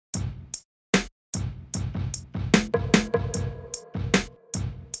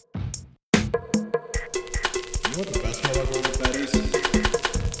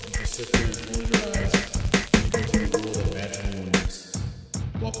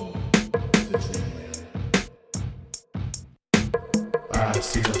Welcome to the dreamland. I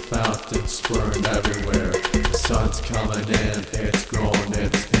see the fountain swirling everywhere. The sun's coming in, it's growing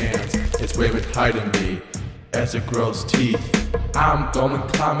its hands. It's waving hi to me as it grows teeth. I'm going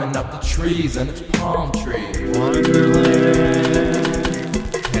climbing up the trees and it's palm trees. Wonderland,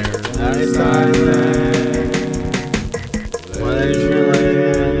 Paradise Island,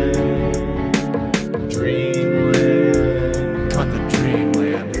 Pleasureland, Dreamland, Come to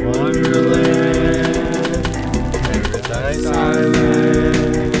dreamland. Wonderland, Paradise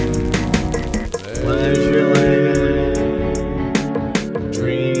Island, Pleasureland,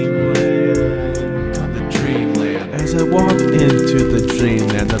 Dreamland. Come to dreamland. As I walk into the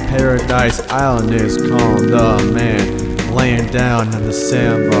dreamland, the Paradise Island is calling the man. Laying down on the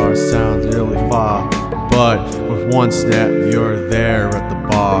sandbar sounds really far, but with one step you're there at the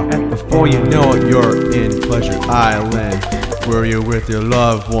bar. And before you know it, you're in Pleasure Island, where you're with your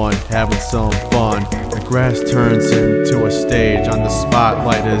loved one having some fun. The grass turns into a stage, on the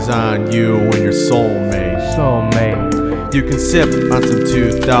spotlight is on you and your soulmate. You can sip on some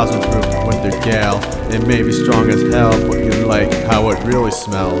 2000 proof with your gal. It may be strong as hell, but you like how it really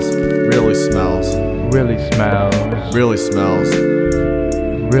smells. Really smells. Really smells. Really smells.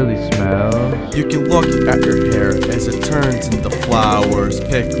 Really smells. You can look at your hair as it turns into flowers.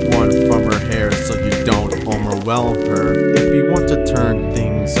 Pick one from her hair so you don't overwhelm her. If you want to turn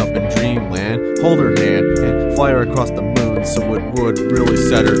things up in dreamland, hold her hand and fly her across the moon, so it would really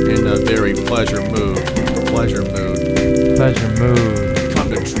set her in a very pleasure mood. Pleasure mood. Pleasure mood. Come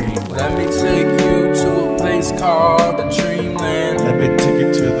to dreamland. Let me take you to a place called the dreamland. Let me take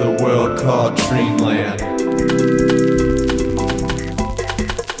you to the world called dreamland.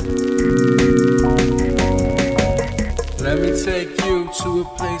 Let me take you to a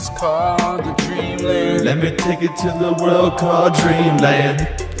place called the dreamland. Let me take you to the world called dreamland.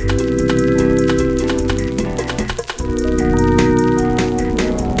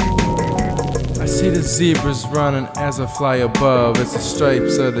 I see the zebras running as I fly above. It's the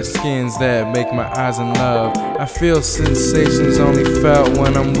stripes of their skins that make my eyes in love. I feel sensations only felt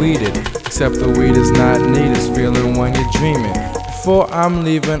when I'm weeded, except the weed is not needed feeling when you're dreaming. Before I'm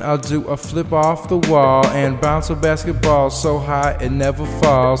leaving, I'll do a flip off the wall and bounce a basketball so high it never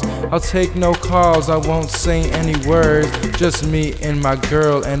falls. I'll take no calls, I won't say any words, just me and my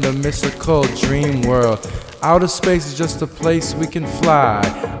girl in the mystical dream world. Outer space is just a place we can fly,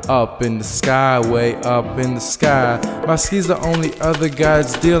 up in the sky, way up in the sky. My ski's the only other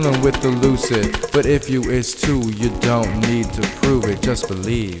guys dealing with the lucid, but if you is too, you don't need to prove it, just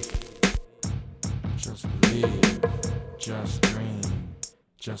believe. Just believe, just dream,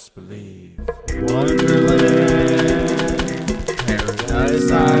 just believe. Wonderland.